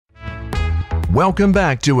Welcome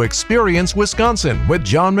back to Experience Wisconsin with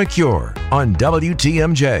John McCure on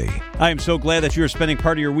WTMJ. I am so glad that you're spending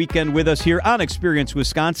part of your weekend with us here on Experience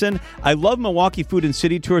Wisconsin. I love Milwaukee Food and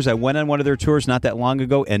City Tours. I went on one of their tours not that long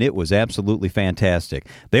ago, and it was absolutely fantastic.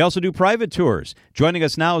 They also do private tours. Joining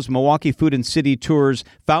us now is Milwaukee Food and City Tours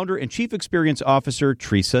founder and Chief Experience Officer,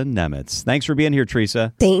 Teresa Nemitz. Thanks for being here,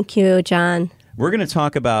 Teresa. Thank you, John. We're going to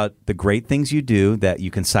talk about the great things you do that you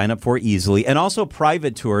can sign up for easily, and also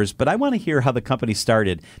private tours. But I want to hear how the company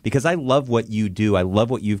started, because I love what you do. I love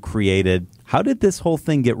what you've created. How did this whole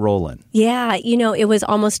thing get rolling? Yeah, it was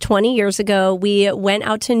almost 20 years ago. We went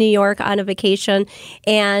out to New York on a vacation,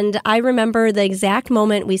 and I remember the exact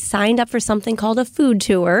moment we signed up for something called a food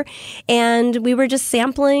tour, and we were just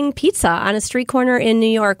sampling pizza on a street corner in New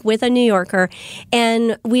York with a New Yorker,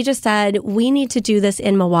 and we just said, we need to do this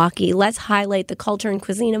in Milwaukee. Let's highlight the culture and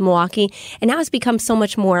cuisine of Milwaukee, and now it's become so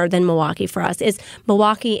much more than Milwaukee for us. It's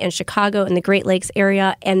Milwaukee and Chicago and the Great Lakes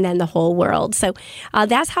area, and then the whole world. So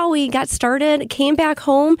that's how we got started. Came back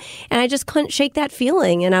home, and I just couldn't shake that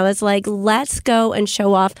feeling. And I was like, let's go and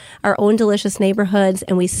show off our own delicious neighborhoods.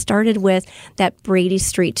 And we started with that Brady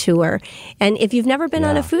Street tour. And if you've never been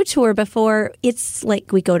on a food tour before, it's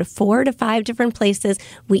like we go to 4 to 5 different places.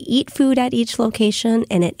 We eat food at each location,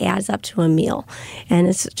 and it adds up to a meal. And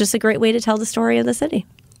it's just a great way to tell the story of the city.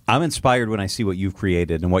 I'm inspired when I see what you've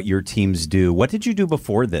created and what your teams do. What did you do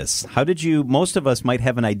before this? How did you, most of us might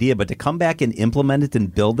have an idea, but to come back and implement it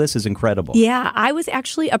and build this is incredible. Yeah, I was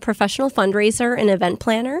actually a professional fundraiser and event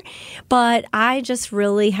planner, but I just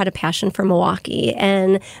really had a passion for Milwaukee.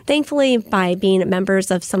 And thankfully, by being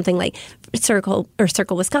members of something like Circle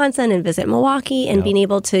Wisconsin and Visit Milwaukee, and being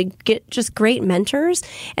able to get just great mentors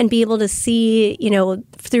and be able to see,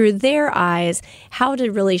 through their eyes, how to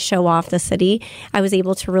really show off the city, I was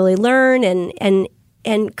able to really learn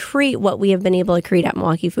and create what we have been able to create at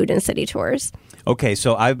Milwaukee Food and City Tours. Okay,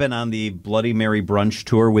 so I've been on the Bloody Mary brunch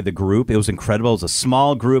tour with a group. It was incredible. It was a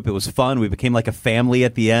small group. It was fun. We became like a family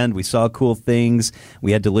at the end. We saw cool things.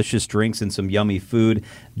 We had delicious drinks and some yummy food.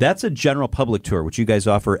 That's a general public tour, which you guys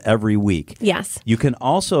offer every week. Yes. You can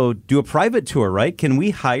also do a private tour, right? Can we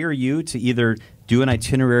hire you to either do an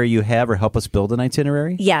itinerary you have or help us build an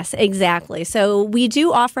itinerary? Yes, exactly. So we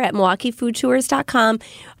do offer at MilwaukeeFoodTours.com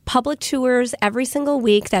public tours every single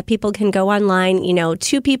week that people can go online,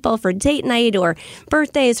 2 people for date night or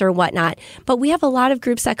birthdays or whatnot. But we have a lot of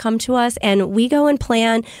groups that come to us, and we go and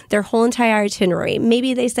plan their whole entire itinerary.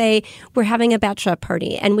 Maybe they say, we're having a bachelorette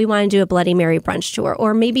party and we want to do a Bloody Mary brunch tour.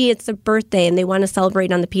 Or maybe it's a birthday and they want to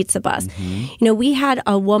celebrate on the pizza bus. Mm-hmm. We had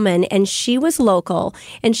a woman, and she was local,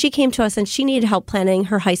 and she came to us and she needed help planning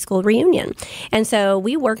her high school reunion. And so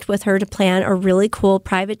we worked with her to plan a really cool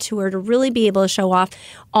private tour to really be able to show off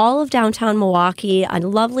all of downtown Milwaukee, a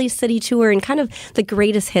lovely city tour, and kind of the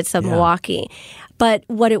greatest hits of Milwaukee. But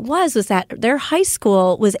what it was that their high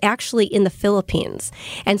school was actually in the Philippines.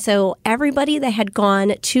 And so everybody that had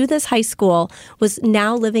gone to this high school was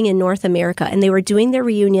now living in North America, and they were doing their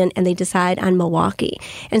reunion, and they decide on Milwaukee.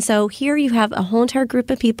 And so here you have a whole entire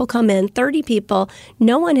group of people come in, 30 people.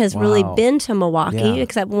 No one has really been to Milwaukee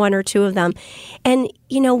except 1 or 2 of them. And,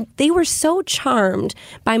 they were so charmed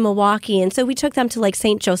by Milwaukee. And so we took them to like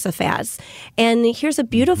St. Joseph's. And here's a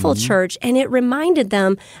beautiful church. And it reminded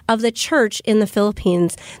them of the church in the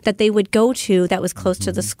Philippines that they would go to that was close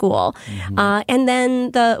to the school. And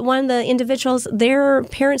then one of the individuals, their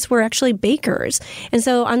parents were actually bakers. And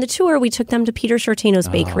so on the tour, we took them to Peter Shortino's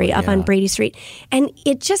bakery up on Brady Street. And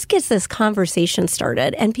it just gets this conversation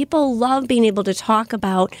started. And people love being able to talk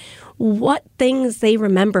about what things they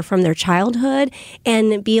remember from their childhood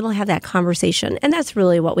and be able to have that conversation. And that's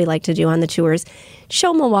really what we like to do on the tours.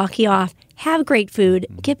 Show Milwaukee off, have great food,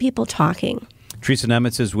 get people talking. Teresa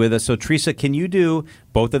Nemitz is with us. So, Teresa, can you do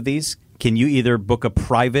both of these? Can you either book a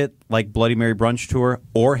private, like Bloody Mary brunch tour,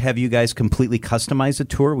 or have you guys completely customized a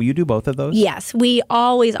tour? Will you do both of those? Yes, we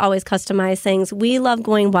always customize things. We love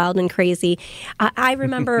going wild and crazy. I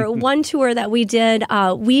remember one tour that we did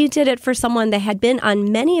it for someone that had been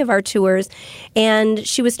on many of our tours, and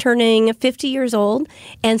she was turning 50 years old,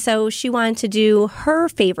 and so she wanted to do her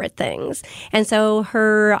favorite things. And so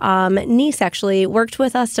her niece actually worked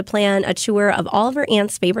with us to plan a tour of all of her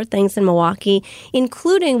aunt's favorite things in Milwaukee,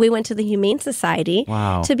 including we went to the Humane Society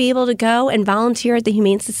to be able to go and volunteer at the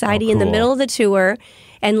Humane Society in the middle of the tour.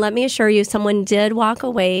 And let me assure you, someone did walk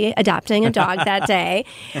away adopting a dog that day.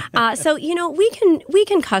 So, we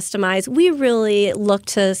can customize. We really look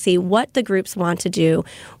to see what the groups want to do,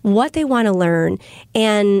 what they want to learn,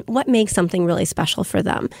 and what makes something really special for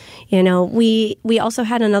them. We also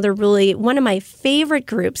had one of my favorite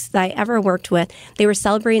groups that I ever worked with. They were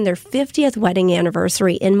celebrating their 50th wedding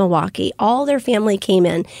anniversary in Milwaukee. All their family came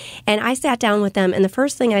in, and I sat down with them, and the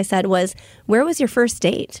first thing I said was, "Where was your first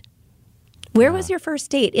date? Where was your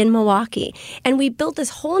first date in Milwaukee?" And we built this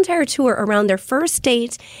whole entire tour around their first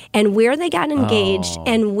date and where they got engaged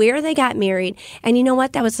and where they got married. And you know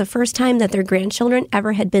what? That was the first time that their grandchildren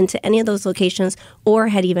ever had been to any of those locations or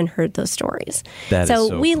had even heard those stories. That is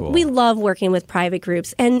so we cool. we love working with private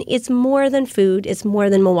groups, and it's more than food. It's more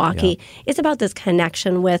than Milwaukee. Yeah. It's about this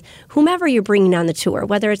connection with whomever you're bringing on the tour,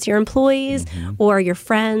 whether it's your employees or your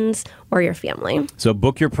friends or your family. So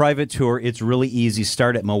book your private tour. It's really easy.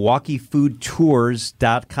 Start at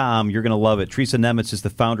MilwaukeeFoodTours.com. You're going to love it. Teresa Nemitz is the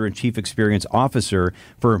founder and chief experience officer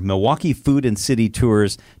for Milwaukee Food and City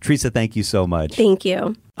Tours. Teresa, thank you so much. Thank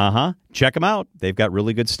you. Check them out. They've got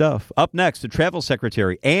really good stuff. Up next, the travel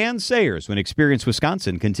secretary, Ann Sayers, when Experience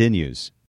Wisconsin continues.